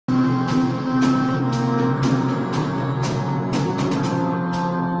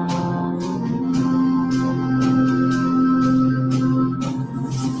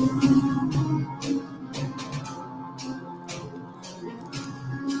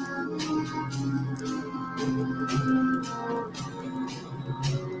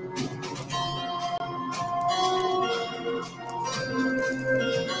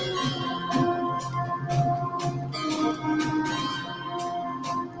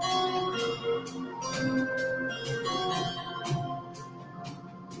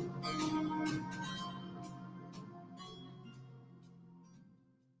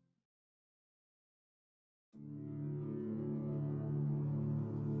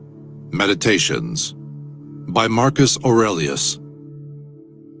Meditations by Marcus Aurelius.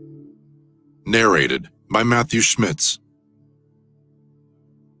 Narrated by Matthew Schmitz.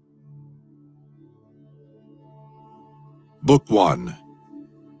 Book 1.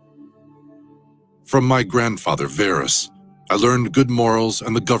 From my grandfather Verus, I learned good morals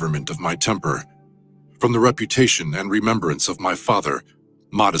and the government of my temper. From the reputation and remembrance of my father,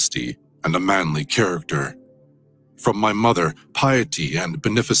 modesty and a manly character. From my mother, piety and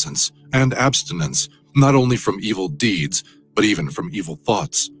beneficence and abstinence, not only from evil deeds, but even from evil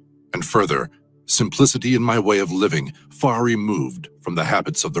thoughts. And further, simplicity in my way of living, far removed from the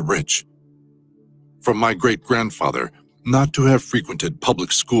habits of the rich. From my great-grandfather, not to have frequented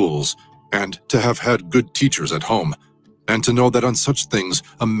public schools, and to have had good teachers at home, and to know that on such things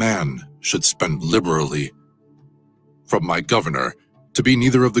a man should spend liberally. From my governor, to be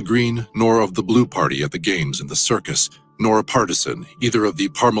neither of the green nor of the blue party at the games in the circus, nor a partisan either of the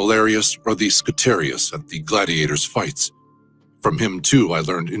Parmularius or the Scoterius at the gladiators' fights. From him, too, I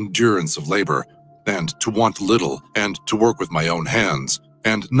learned endurance of labor, and to want little, and to work with my own hands,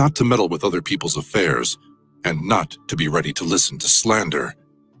 and not to meddle with other people's affairs, and not to be ready to listen to slander.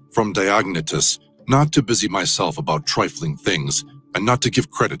 From Diognetus, not to busy myself about trifling things, and not to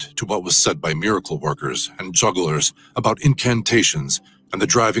give credit to what was said by miracle workers and jugglers about incantations and the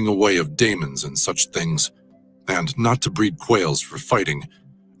driving away of daemons and such things, and not to breed quails for fighting,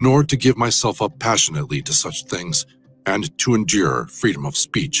 nor to give myself up passionately to such things, and to endure freedom of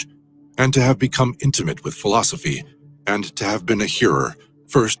speech, and to have become intimate with philosophy, and to have been a hearer,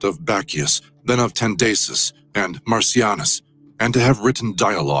 first of Bacchius, then of Tandasis and Marcianus, and to have written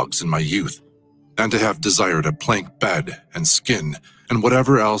dialogues in my youth, and to have desired a plank bed and skin, and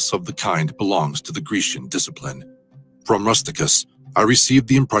whatever else of the kind belongs to the Grecian discipline. From Rusticus, I received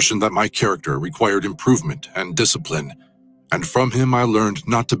the impression that my character required improvement and discipline, and from him I learned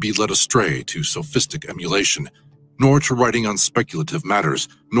not to be led astray to sophistic emulation, nor to writing on speculative matters,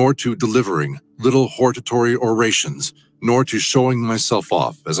 nor to delivering little hortatory orations, nor to showing myself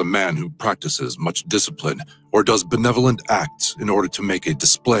off as a man who practices much discipline, or does benevolent acts in order to make a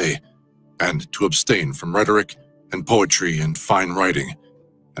display, and to abstain from rhetoric and poetry and fine writing,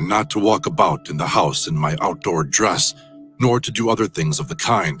 and not to walk about in the house in my outdoor dress, nor to do other things of the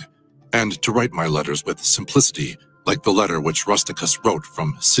kind, and to write my letters with simplicity, like the letter which Rusticus wrote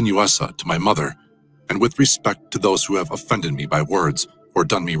from Sinuessa to my mother, and with respect to those who have offended me by words, or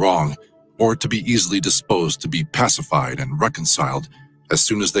done me wrong, or to be easily disposed to be pacified and reconciled as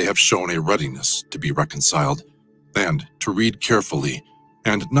soon as they have shown a readiness to be reconciled, and to read carefully,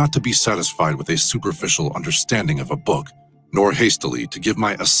 and not to be satisfied with a superficial understanding of a book, nor hastily to give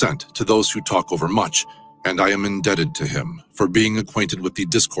my assent to those who talk overmuch, and I am indebted to him for being acquainted with the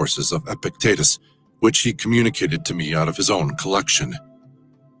discourses of Epictetus, which he communicated to me out of his own collection.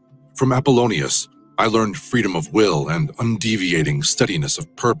 From Apollonius, I learned freedom of will and undeviating steadiness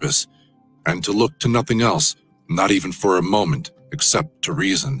of purpose, and to look to nothing else, not even for a moment, except to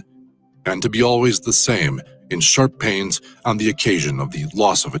reason, and to be always the same, in sharp pains on the occasion of the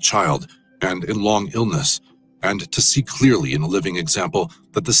loss of a child, and in long illness, and to see clearly in a living example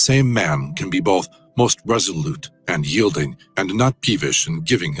that the same man can be both most resolute and yielding, and not peevish in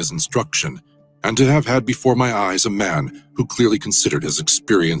giving his instruction, and to have had before my eyes a man who clearly considered his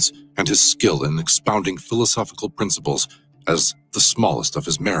experience and his skill in expounding philosophical principles as the smallest of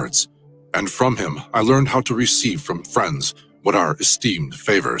his merits. And from him I learned how to receive from friends what are esteemed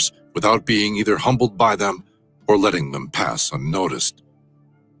favors, without being either humbled by them or letting them pass unnoticed.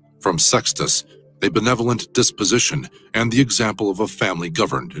 From Sextus, a benevolent disposition and the example of a family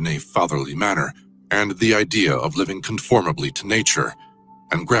governed in a fatherly manner, and the idea of living conformably to nature,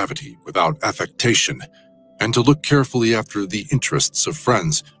 and gravity without affectation, and to look carefully after the interests of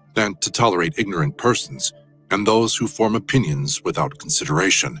friends, and to tolerate ignorant persons, and those who form opinions without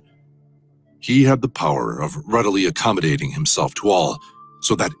consideration. He had the power of readily accommodating himself to all,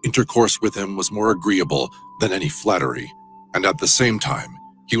 so that intercourse with him was more agreeable than any flattery, and at the same time,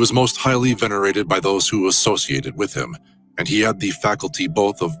 he was most highly venerated by those who associated with him, and he had the faculty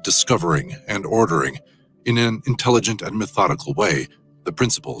both of discovering and ordering, in an intelligent and methodical way, the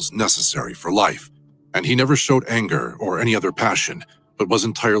principles necessary for life, and he never showed anger or any other passion, but was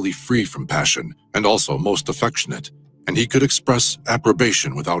entirely free from passion, and also most affectionate, and he could express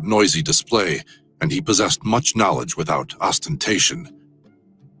approbation without noisy display, and he possessed much knowledge without ostentation.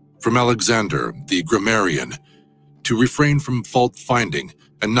 From Alexander, the grammarian, to refrain from fault-finding,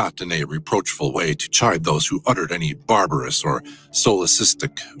 and not in a reproachful way to chide those who uttered any barbarous or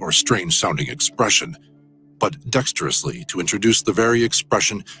solecistic or strange-sounding expression, but dexterously to introduce the very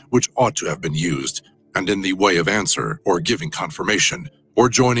expression which ought to have been used, and in the way of answer or giving confirmation, or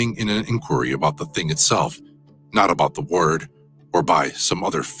joining in an inquiry about the thing itself, not about the word, or by some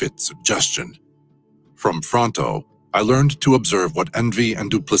other fit suggestion. From Fronto, I learned to observe what envy and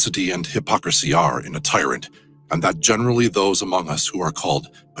duplicity and hypocrisy are in a tyrant, and that generally those among us who are called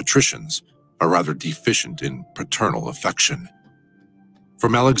patricians are rather deficient in paternal affection.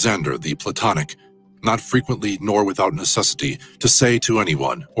 From Alexander the Platonic, not frequently nor without necessity to say to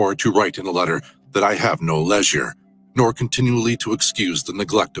anyone or to write in a letter that I have no leisure, nor continually to excuse the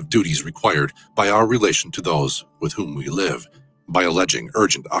neglect of duties required by our relation to those with whom we live, by alleging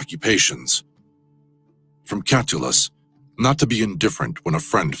urgent occupations. From Catullus, not to be indifferent when a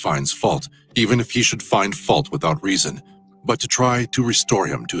friend finds fault, even if he should find fault without reason, but to try to restore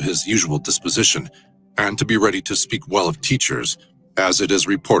him to his usual disposition, and to be ready to speak well of teachers, as it is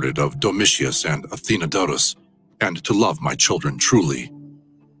reported of Domitius and Athenodotus, and to love my children truly.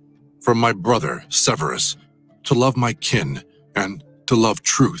 From my brother Severus, to love my kin, and to love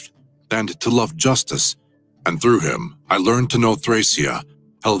truth, and to love justice, and through him I learned to know Thracia,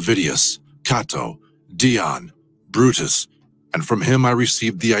 Helvidius, Cato, Dion, Brutus, and from him I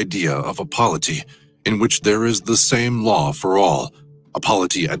received the idea of a polity, in which there is the same law for all, a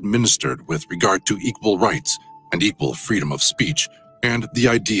polity administered with regard to equal rights and equal freedom of speech, and the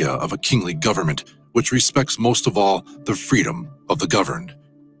idea of a kingly government which respects most of all the freedom of the governed.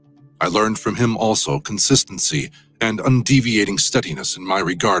 I learned from him also consistency and undeviating steadiness in my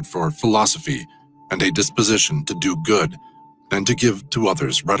regard for philosophy, and a disposition to do good, and to give to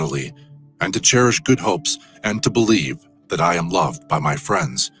others readily, and to cherish good hopes, and to believe that I am loved by my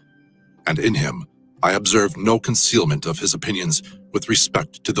friends. And in him I observed no concealment of his opinions with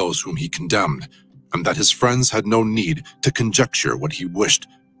respect to those whom he condemned, and that his friends had no need to conjecture what he wished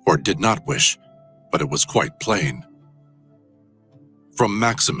or did not wish, but it was quite plain. From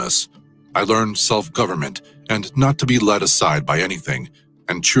Maximus, I learned self-government and not to be led aside by anything,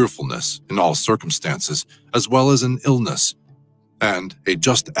 and cheerfulness in all circumstances, as well as in illness, and a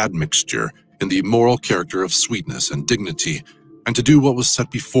just admixture in the moral character of sweetness and dignity, and to do what was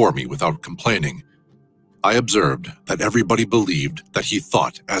set before me without complaining. I observed that everybody believed that he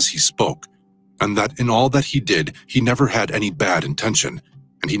thought as he spoke, and that in all that he did he never had any bad intention,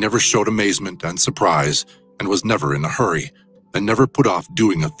 and he never showed amazement and surprise, and was never in a hurry, and never put off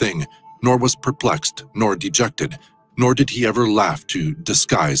doing a thing, nor was perplexed nor dejected, nor did he ever laugh to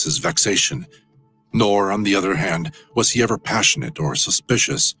disguise his vexation, nor, on the other hand, was he ever passionate or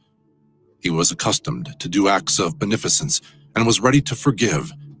suspicious. He was accustomed to do acts of beneficence, and was ready to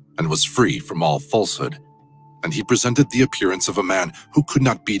forgive, and was free from all falsehood, and he presented the appearance of a man who could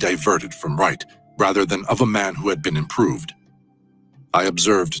not be diverted from right, rather than of a man who had been improved. I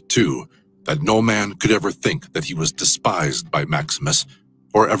observed, too, that no man could ever think that he was despised by Maximus,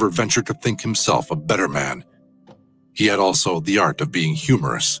 or ever venture to think himself a better man. He had also the art of being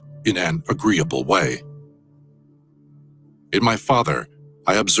humorous in an agreeable way. In my father,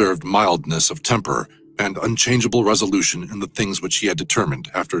 I observed mildness of temper and unchangeable resolution in the things which he had determined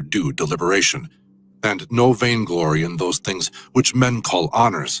after due deliberation, and no vainglory in those things which men call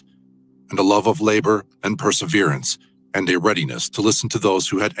honors, and a love of labor and perseverance, and a readiness to listen to those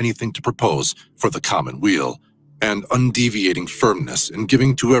who had anything to propose for the common weal, and undeviating firmness in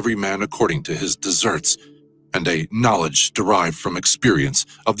giving to every man according to his deserts, and a knowledge derived from experience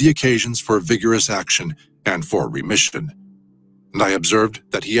of the occasions for vigorous action and for remission. And I observed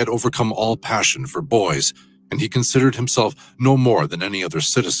that he had overcome all passion for boys, and he considered himself no more than any other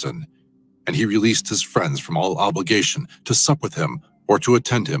citizen, and he released his friends from all obligation to sup with him or to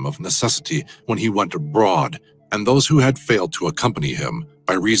attend him of necessity when he went abroad, and those who had failed to accompany him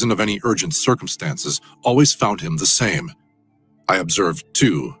by reason of any urgent circumstances always found him the same. I observed,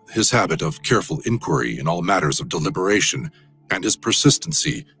 too, his habit of careful inquiry in all matters of deliberation, and his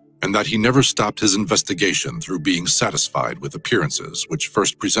persistency, and that he never stopped his investigation through being satisfied with appearances which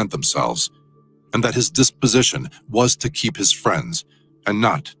first present themselves, and that his disposition was to keep his friends, and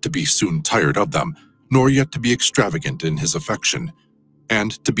not to be soon tired of them, nor yet to be extravagant in his affection,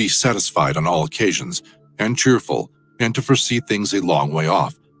 and to be satisfied on all occasions, and cheerful, and to foresee things a long way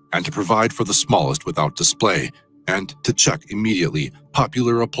off, and to provide for the smallest without display, and to check immediately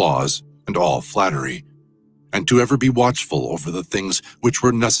popular applause and all flattery, and to ever be watchful over the things which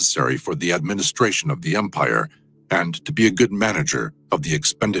were necessary for the administration of the empire, and to be a good manager of the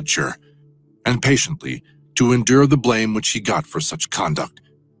expenditure, and patiently to endure the blame which he got for such conduct.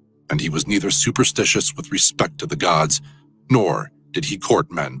 And he was neither superstitious with respect to the gods, nor did he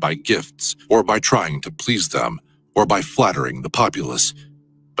court men by gifts, or by trying to please them, or by flattering the populace,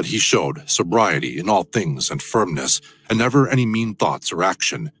 but he showed sobriety in all things and firmness, and never any mean thoughts or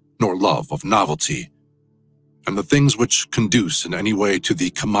action, nor love of novelty. and the things which conduce in any way to the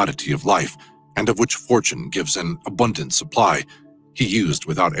commodity of life, and of which fortune gives an abundant supply, he used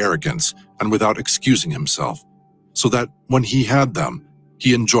without arrogance and without excusing himself, so that when he had them,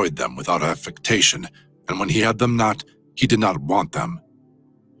 he enjoyed them without affectation, and when he had them not, he did not want them.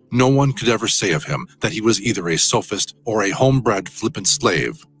 No one could ever say of him that he was either a sophist or a homebred flippant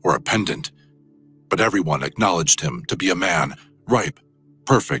slave or a pedant, but everyone acknowledged him to be a man, ripe,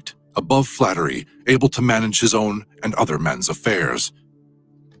 perfect, above flattery, able to manage his own and other men's affairs.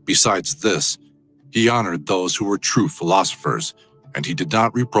 Besides this, he honored those who were true philosophers, and he did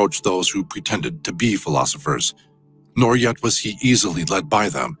not reproach those who pretended to be philosophers, nor yet was he easily led by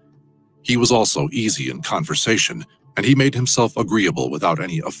them. He was also easy in conversation, and he made himself agreeable without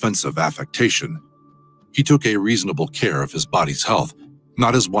any offensive affectation. He took a reasonable care of his body's health,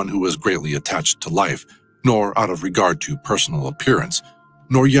 not as one who was greatly attached to life, nor out of regard to personal appearance,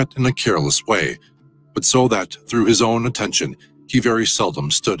 nor yet in a careless way, but so that, through his own attention, he very seldom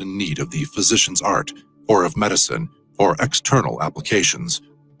stood in need of the physician's art, or of medicine, or external applications.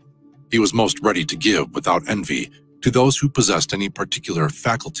 He was most ready to give, without envy, to those who possessed any particular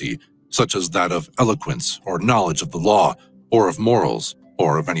faculty, such as that of eloquence, or knowledge of the law, or of morals,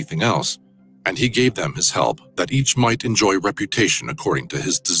 or of anything else, and he gave them his help, that each might enjoy reputation according to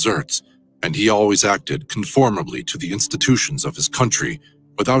his deserts, and he always acted conformably to the institutions of his country,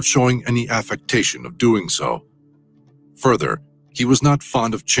 without showing any affectation of doing so. Further, he was not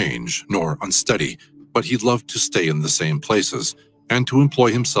fond of change, nor unsteady, but he loved to stay in the same places, and to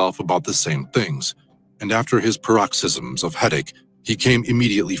employ himself about the same things, and after his paroxysms of headache, he came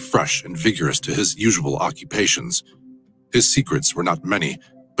immediately fresh and vigorous to his usual occupations. His secrets were not many,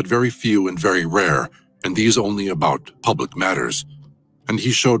 but very few and very rare, and these only about public matters. And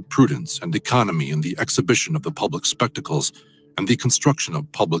he showed prudence and economy in the exhibition of the public spectacles, and the construction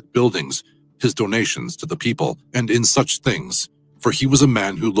of public buildings, his donations to the people, and in such things, for he was a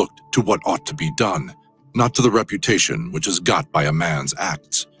man who looked to what ought to be done, not to the reputation which is got by a man's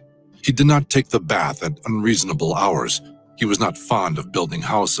acts. He did not take the bath at unreasonable hours. He was not fond of building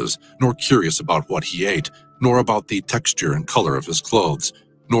houses, nor curious about what he ate, nor about the texture and color of his clothes,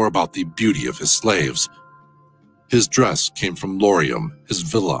 nor about the beauty of his slaves. His dress came from Lorium, his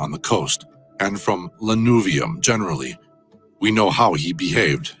villa on the coast, and from Lanuvium generally. We know how he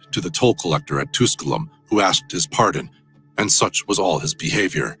behaved to the toll collector at Tusculum, who asked his pardon, and such was all his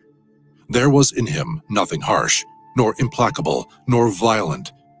behavior. There was in him nothing harsh, nor implacable, nor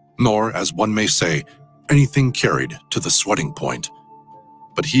violent, nor, as one may say, anything carried to the sweating point.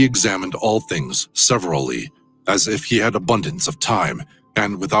 But he examined all things severally, as if he had abundance of time,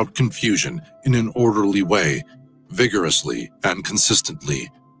 and without confusion, in an orderly way, vigorously and consistently,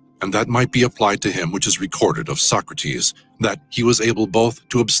 and that might be applied to him which is recorded of Socrates, that he was able both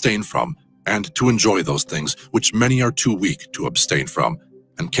to abstain from and to enjoy those things which many are too weak to abstain from,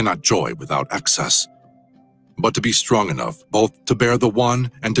 and cannot joy without excess. But to be strong enough both to bear the one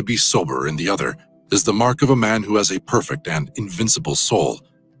and to be sober in the other is the mark of a man who has a perfect and invincible soul,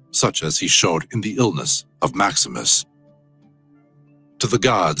 such as he showed in the illness of Maximus. To the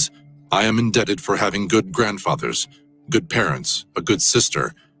gods, I am indebted for having good grandfathers, good parents, a good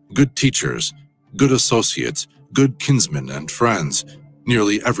sister, good teachers, good associates, good kinsmen and friends,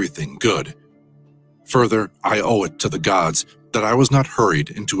 nearly everything good. Further, I owe it to the gods that I was not hurried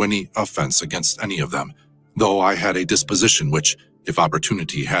into any offense against any of them, though I had a disposition which, if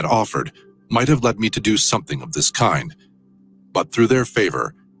opportunity had offered, might have led me to do something of this kind. But through their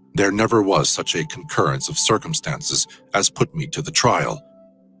favor, there never was such a concurrence of circumstances as put me to the trial.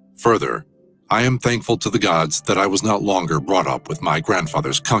 Further, I am thankful to the gods that I was not longer brought up with my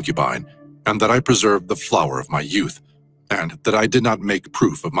grandfather's concubine, and that I preserved the flower of my youth, and that I did not make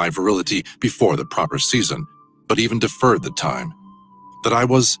proof of my virility before the proper season, but even deferred the time, that I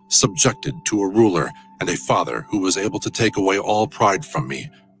was subjected to a ruler and a father who was able to take away all pride from me,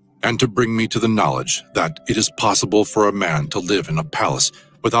 and to bring me to the knowledge that it is possible for a man to live in a palace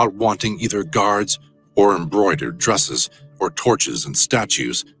without wanting either guards or embroidered dresses or torches and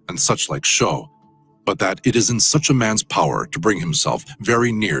statues and such like show, but that it is in such a man's power to bring himself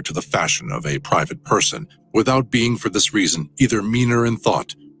very near to the fashion of a private person, without being for this reason either meaner in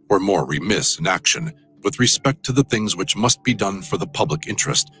thought or more remiss in action, with respect to the things which must be done for the public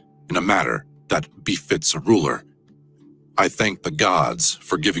interest, in a matter that befits a ruler. I thank the gods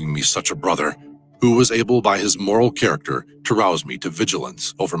for giving me such a brother, who was able by his moral character to rouse me to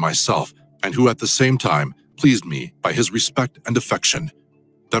vigilance over myself, and who at the same time pleased me by his respect and affection,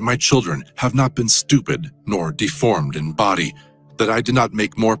 that my children have not been stupid nor deformed in body, that I did not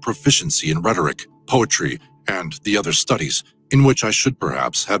make more proficiency in rhetoric, poetry, and the other studies, in which I should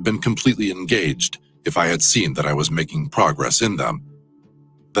perhaps have been completely engaged, if I had seen that I was making progress in them,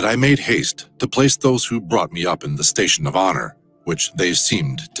 that I made haste to place those who brought me up in the station of honor, which they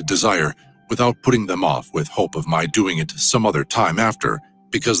seemed to desire, without putting them off with hope of my doing it some other time after,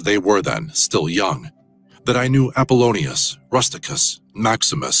 because they were then still young, that I knew Apollonius, Rusticus,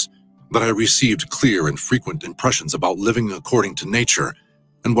 Maximus, that I received clear and frequent impressions about living according to nature,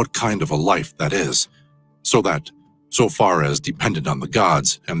 and what kind of a life that is, so that, so far as depended on the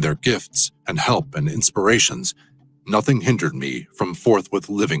gods and their gifts and help and inspirations, nothing hindered me from forthwith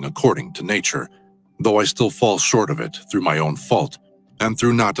living according to nature, though I still fall short of it through my own fault, and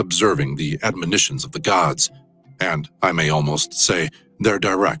through not observing the admonitions of the gods, and, I may almost say, their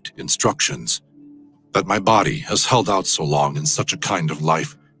direct instructions. That my body has held out so long in such a kind of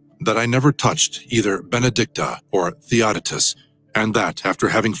life, that I never touched either Benedicta or Theodotus, and that, after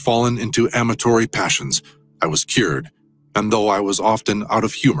having fallen into amatory passions, I was cured, and though I was often out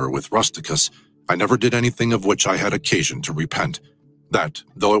of humor with Rusticus, I never did anything of which I had occasion to repent, that,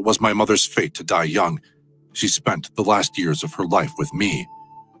 though it was my mother's fate to die young, she spent the last years of her life with me,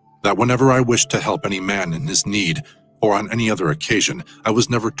 that whenever I wished to help any man in his need, or on any other occasion, I was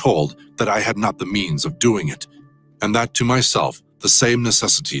never told that I had not the means of doing it, and that to myself the same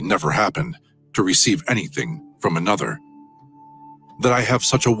necessity never happened, to receive anything from another. That I have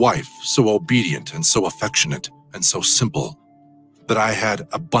such a wife, so obedient and so affectionate and so simple, that I had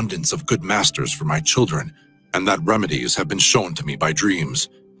abundance of good masters for my children, and that remedies have been shown to me by dreams,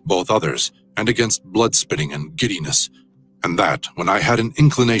 both others, and against blood-spitting and giddiness, and that, when I had an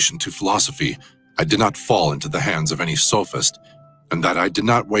inclination to philosophy, I did not fall into the hands of any sophist, and that I did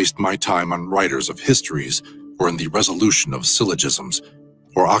not waste my time on writers of histories, or in the resolution of syllogisms,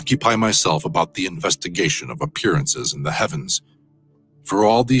 or occupy myself about the investigation of appearances in the heavens. For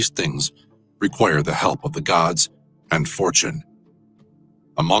all these things require the help of the gods and fortune.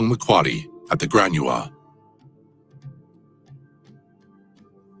 Among the Quadi at the Granua.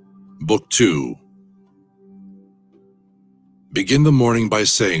 Book 2. Begin the morning by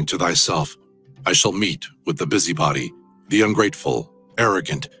saying to thyself, I shall meet with the busybody, the ungrateful,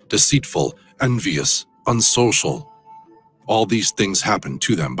 arrogant, deceitful, envious, unsocial. All these things happen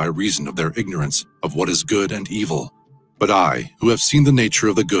to them by reason of their ignorance of what is good and evil. But I, who have seen the nature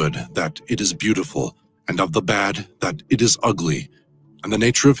of the good, that it is beautiful, and of the bad, that it is ugly, and the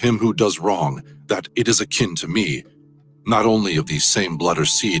nature of him who does wrong, that it is akin to me, not only of the same blood or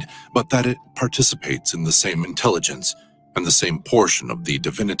seed, but that it participates in the same intelligence, and the same portion of the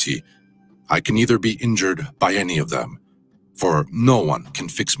divinity, I can neither be injured by any of them, for no one can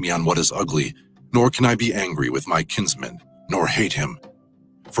fix me on what is ugly, nor can I be angry with my kinsman, nor hate him.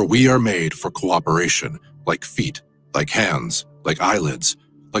 For we are made for cooperation, like feet, like hands, like eyelids,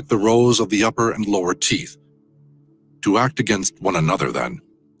 like the rows of the upper and lower teeth. To act against one another, then,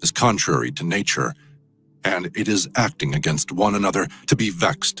 is contrary to nature, and it is acting against one another to be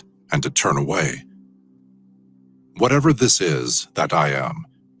vexed and to turn away. Whatever this is that I am,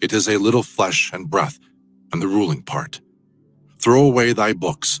 it is a little flesh and breath, and the ruling part. Throw away thy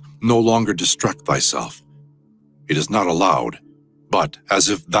books, no longer distract thyself. It is not allowed, but as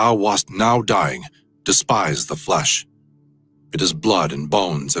if thou wast now dying, despise the flesh. It is blood and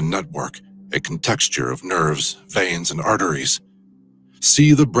bones and network, a contexture of nerves, veins, and arteries.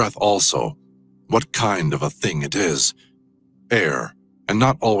 See the breath also, what kind of a thing it is. Air, and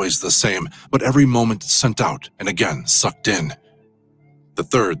not always the same, but every moment sent out and again sucked in. The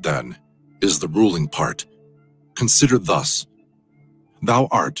third, then, is the ruling part. Consider thus. Thou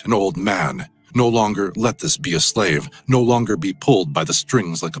art an old man. No longer let this be a slave. No longer be pulled by the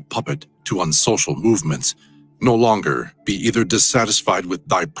strings like a puppet to unsocial movements. No longer be either dissatisfied with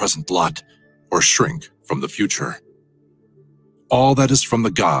thy present lot or shrink from the future. All that is from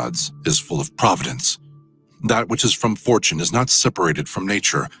the gods is full of providence. That which is from fortune is not separated from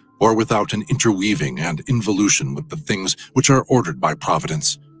nature, or without an interweaving and involution with the things which are ordered by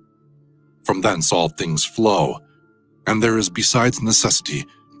providence. From thence all things flow, and there is besides necessity,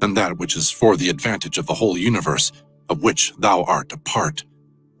 and that which is for the advantage of the whole universe, of which thou art a part.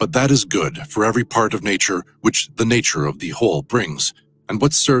 But that is good for every part of nature which the nature of the whole brings, and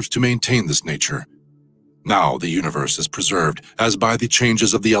what serves to maintain this nature. Now the universe is preserved, as by the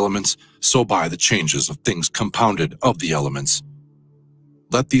changes of the elements, so by the changes of things compounded of the elements.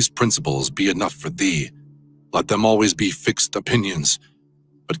 Let these principles be enough for thee. Let them always be fixed opinions.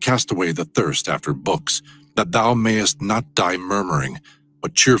 But cast away the thirst after books, that thou mayest not die murmuring,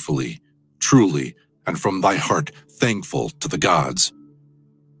 but cheerfully, truly, and from thy heart thankful to the gods.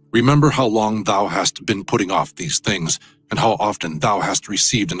 Remember how long thou hast been putting off these things, and how often thou hast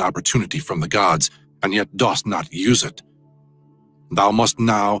received an opportunity from the gods, and yet dost not use it. Thou must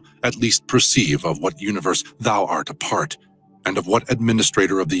now at least perceive of what universe thou art a part, and of what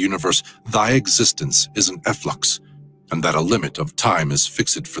administrator of the universe thy existence is an efflux, and that a limit of time is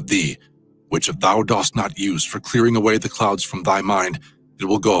fixed for thee, which if thou dost not use for clearing away the clouds from thy mind, it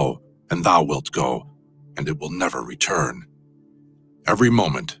will go, and thou wilt go, and it will never return. Every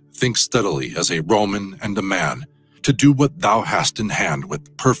moment think steadily as a Roman and a man, to do what thou hast in hand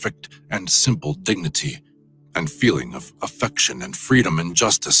with perfect and simple dignity, and feeling of affection and freedom and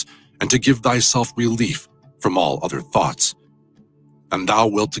justice, and to give thyself relief from all other thoughts. And thou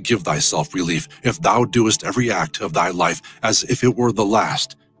wilt give thyself relief if thou doest every act of thy life as if it were the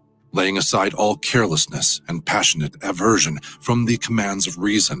last, laying aside all carelessness and passionate aversion from the commands of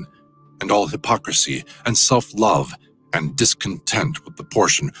reason, and all hypocrisy and self-love and discontent with the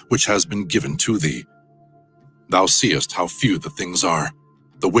portion which has been given to thee. Thou seest how few the things are,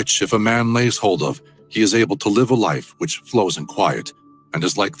 the which if a man lays hold of, he is able to live a life which flows in quiet, and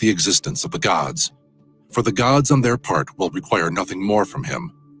is like the existence of the gods. For the gods on their part will require nothing more from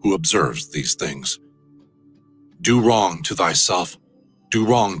him who observes these things. Do wrong to thyself,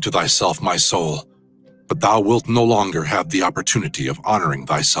 my soul, but thou wilt no longer have the opportunity of honoring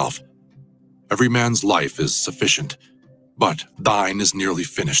thyself. Every man's life is sufficient, but thine is nearly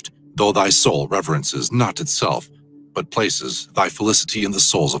finished, though thy soul reverences not itself, but places thy felicity in the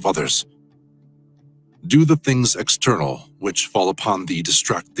souls of others. Do the things external which fall upon thee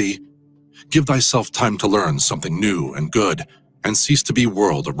distract thee. Give thyself time to learn something new and good, and cease to be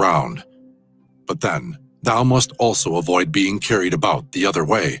whirled around. But then, thou must also avoid being carried about the other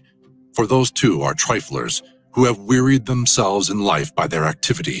way, for those too are triflers, who have wearied themselves in life by their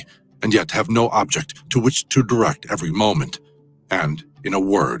activity, and yet have no object to which to direct every moment, and, in a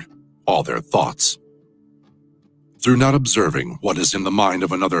word, all their thoughts. Through not observing what is in the mind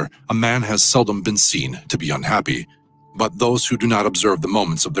of another, a man has seldom been seen to be unhappy, but those who do not observe the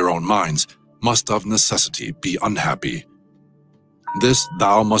moments of their own minds must of necessity be unhappy. This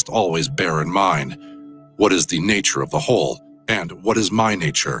thou must always bear in mind. What is the nature of the whole, and what is my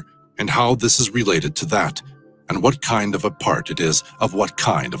nature, and how this is related to that, and what kind of a part it is of what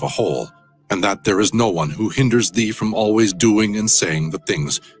kind of a whole, and that there is no one who hinders thee from always doing and saying the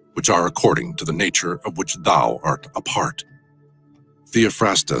things which are according to the nature of which thou art a part.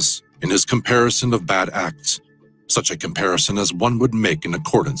 Theophrastus, in his comparison of bad acts, such a comparison as one would make in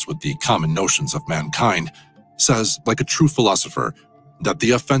accordance with the common notions of mankind, says, like a true philosopher, that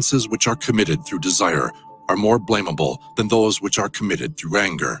the offenses which are committed through desire are more blamable than those which are committed through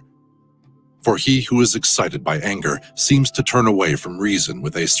anger. For he who is excited by anger seems to turn away from reason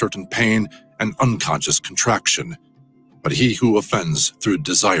with a certain pain and unconscious contraction, but he who offends through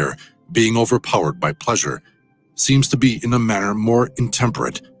desire, being overpowered by pleasure, seems to be in a manner more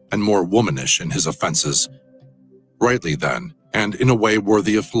intemperate and more womanish in his offenses. Rightly then, and in a way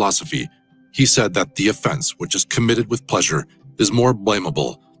worthy of philosophy, he said that the offense which is committed with pleasure is more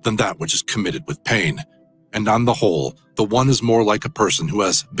blamable than that which is committed with pain, and on the whole, the one is more like a person who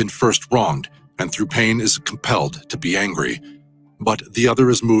has been first wronged, and through pain is compelled to be angry, but the other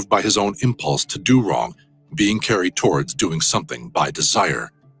is moved by his own impulse to do wrong, being carried towards doing something by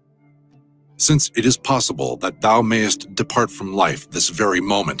desire. Since it is possible that thou mayest depart from life this very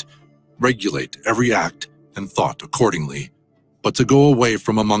moment, regulate every act and thought accordingly. But to go away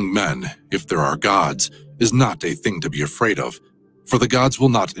from among men, if there are gods, is not a thing to be afraid of, for the gods will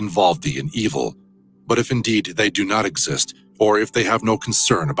not involve thee in evil. But if indeed they do not exist, or if they have no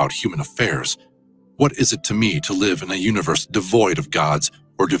concern about human affairs, what is it to me to live in a universe devoid of gods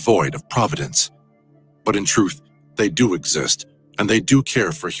or devoid of providence? But in truth, they do exist, and they do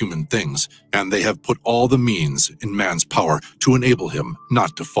care for human things, and they have put all the means in man's power to enable him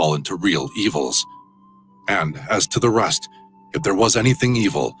not to fall into real evils. And as to the rest, if there was anything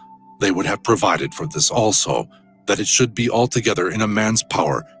evil, they would have provided for this also, that it should be altogether in a man's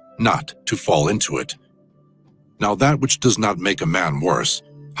power not to fall into it. Now that which does not make a man worse,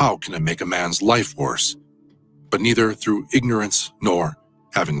 how can it make a man's life worse? But neither through ignorance nor,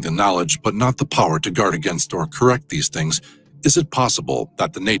 having the knowledge but not the power to guard against or correct these things, is it possible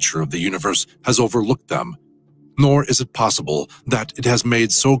that the nature of the universe has overlooked them, nor is it possible that it has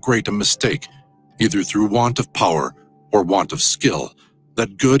made so great a mistake, either through want of power or want of skill,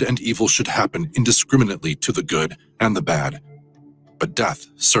 that good and evil should happen indiscriminately to the good and the bad. But death,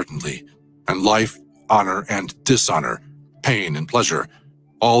 certainly, and life, honor and dishonor, pain and pleasure,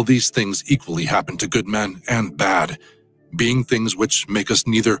 all these things equally happen to good men and bad, being things which make us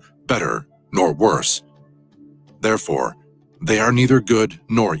neither better nor worse. Therefore, they are neither good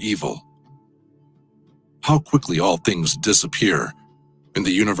nor evil. How quickly all things disappear. In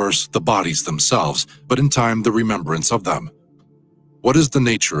the universe, the bodies themselves, but in time the remembrance of them. What is the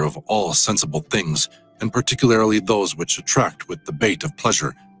nature of all sensible things, and particularly those which attract with the bait of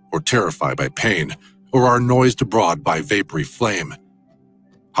pleasure, or terrify by pain, or are noised abroad by vapory flame?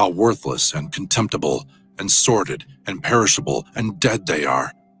 How worthless and contemptible, and sordid, and perishable, and dead they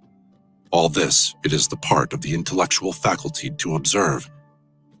are! All this it is the part of the intellectual faculty to observe.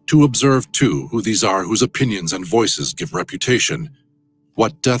 To observe, too, who these are whose opinions and voices give reputation,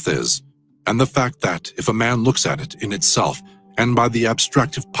 what death is, and the fact that, if a man looks at it in itself, and by the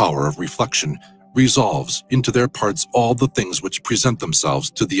abstractive power of reflection, resolves into their parts all the things which present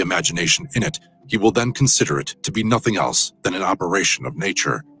themselves to the imagination in it, he will then consider it to be nothing else than an operation of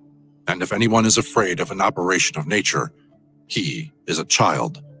nature. And if anyone is afraid of an operation of nature, he is a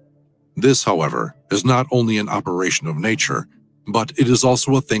child. This, however, is not only an operation of nature, but it is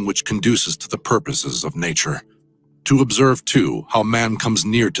also a thing which conduces to the purposes of nature. To observe, too, how man comes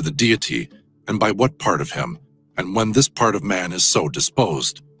near to the deity, and by what part of him, and when this part of man is so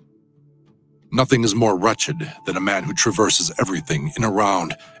disposed. Nothing is more wretched than a man who traverses everything in a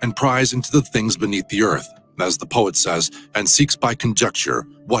round, and pries into the things beneath the earth, as the poet says, and seeks by conjecture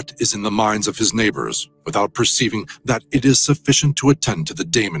what is in the minds of his neighbors, without perceiving that it is sufficient to attend to the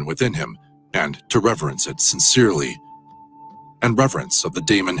daemon within him, and to reverence it sincerely. And reverence of the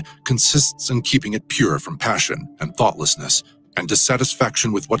daemon consists in keeping it pure from passion and thoughtlessness, and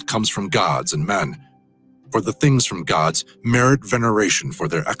dissatisfaction with what comes from gods and men. For the things from gods merit veneration for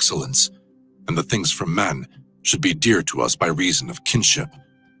their excellence, and the things from men should be dear to us by reason of kinship,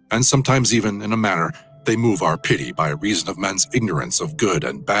 and sometimes even, in a manner, they move our pity by reason of men's ignorance of good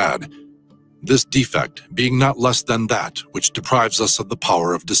and bad. This defect being not less than that which deprives us of the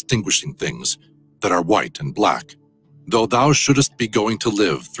power of distinguishing things that are white and black. Though thou shouldest be going to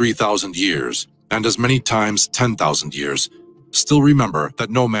live 3,000 years, and as many times 10,000 years, still remember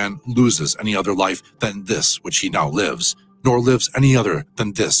that no man loses any other life than this which he now lives, nor lives any other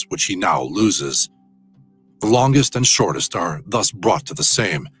than this which he now loses. The longest and shortest are thus brought to the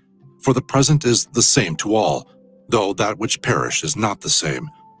same, for the present is the same to all, though that which perish is not the same,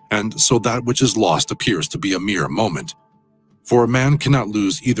 and so that which is lost appears to be a mere moment. For a man cannot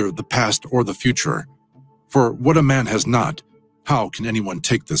lose either the past or the future. For what a man has not, how can anyone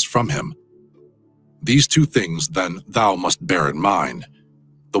take this from him? These two things, then, thou must bear in mind.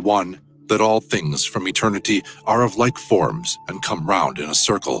 The one, that all things from eternity are of like forms and come round in a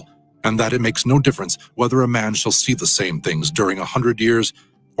circle, and that it makes no difference whether a man shall see the same things during 100 years,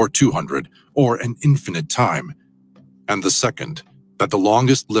 or 200, or an infinite time. And the second, that the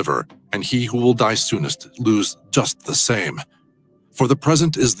longest liver and he who will die soonest lose just the same. For the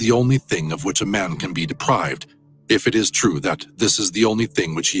present is the only thing of which a man can be deprived, if it is true that this is the only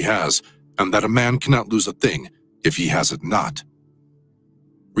thing which he has, and that a man cannot lose a thing if he has it not.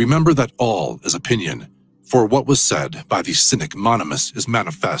 Remember that all is opinion, for what was said by the cynic Monimus is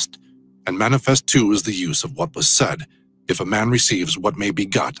manifest, and manifest too is the use of what was said, if a man receives what may be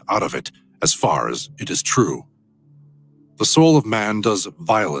got out of it, as far as it is true. The soul of man does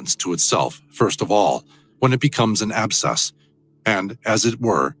violence to itself, first of all, when it becomes an abscess, and, as it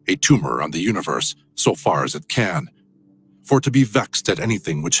were, a tumor on the universe, so far as it can. For to be vexed at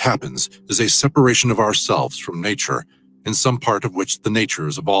anything which happens is a separation of ourselves from nature, in some part of which the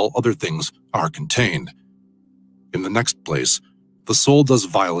natures of all other things are contained. In the next place, the soul does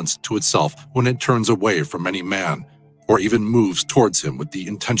violence to itself when it turns away from any man, or even moves towards him with the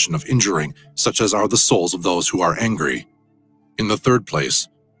intention of injuring, such as are the souls of those who are angry. In the third place,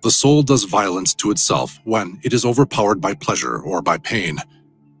 the soul does violence to itself when it is overpowered by pleasure or by pain.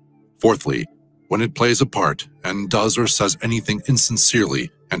 Fourthly, when it plays a part and does or says anything insincerely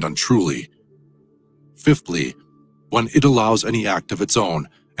and untruly. Fifthly, when it allows any act of its own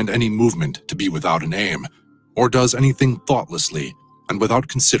and any movement to be without an aim, or does anything thoughtlessly and without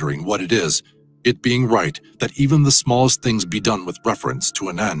considering what it is, it being right that even the smallest things be done with reference to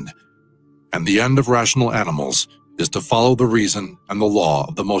an end. And the end of rational animals is to follow the reason and the law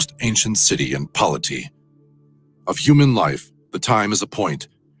of the most ancient city and polity. Of human life, the time is a point,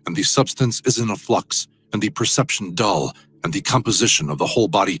 and the substance is in a flux, and the perception dull, and the composition of the whole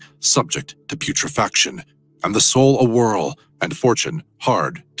body subject to putrefaction, and the soul a whirl, and fortune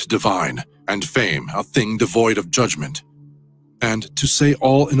hard to divine, and fame a thing devoid of judgment. And to say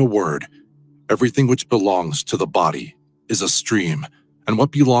all in a word, everything which belongs to the body is a stream, and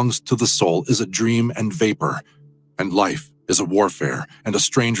what belongs to the soul is a dream and vapor, and life is a warfare and a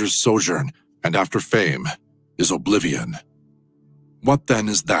stranger's sojourn, and after fame is oblivion. What then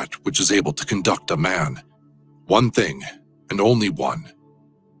is that which is able to conduct a man? One thing, and only one: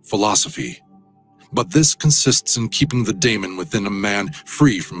 philosophy. But this consists in keeping the daemon within a man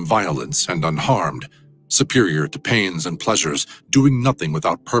free from violence and unharmed, superior to pains and pleasures, doing nothing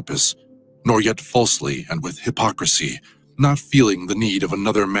without purpose, nor yet falsely and with hypocrisy, not feeling the need of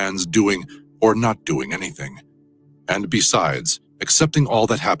another man's doing or not doing anything. And besides, accepting all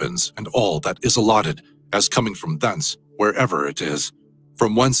that happens and all that is allotted as coming from thence, wherever it is,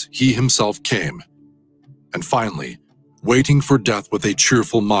 from whence he himself came. And finally, waiting for death with a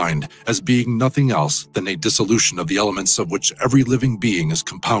cheerful mind, as being nothing else than a dissolution of the elements of which every living being is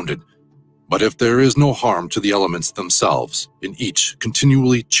compounded. But if there is no harm to the elements themselves, in each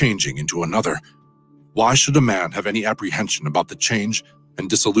continually changing into another, why should a man have any apprehension about the change and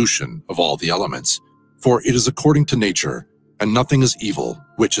dissolution of all the elements? For it is according to nature, and nothing is evil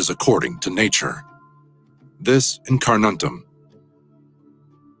which is according to nature. This Incarnuntum.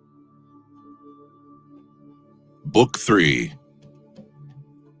 Book 3.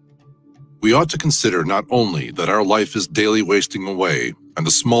 We ought to consider not only that our life is daily wasting away, and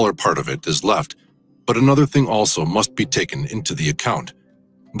a smaller part of it is left, but another thing also must be taken into the account,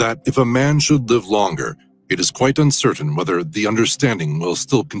 that if a man should live longer, it is quite uncertain whether the understanding will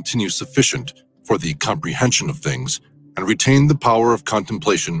still continue sufficient for the comprehension of things, and retain the power of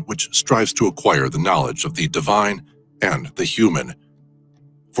contemplation which strives to acquire the knowledge of the divine and the human.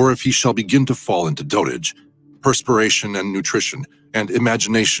 For if he shall begin to fall into dotage, perspiration and nutrition, and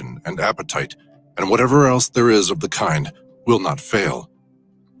imagination and appetite, and whatever else there is of the kind, will not fail.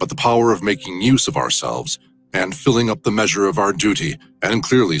 But the power of making use of ourselves, and filling up the measure of our duty, and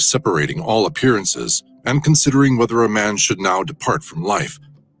clearly separating all appearances, and considering whether a man should now depart from life,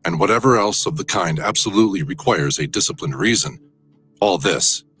 and whatever else of the kind absolutely requires a disciplined reason, all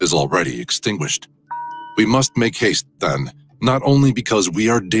this is already extinguished. We must make haste, then, not only because we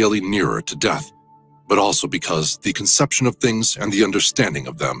are daily nearer to death, but also because the conception of things and the understanding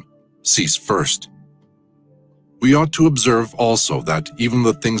of them cease first. We ought to observe also that even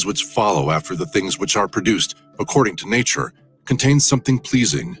the things which follow after the things which are produced according to nature contain something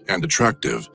pleasing and attractive,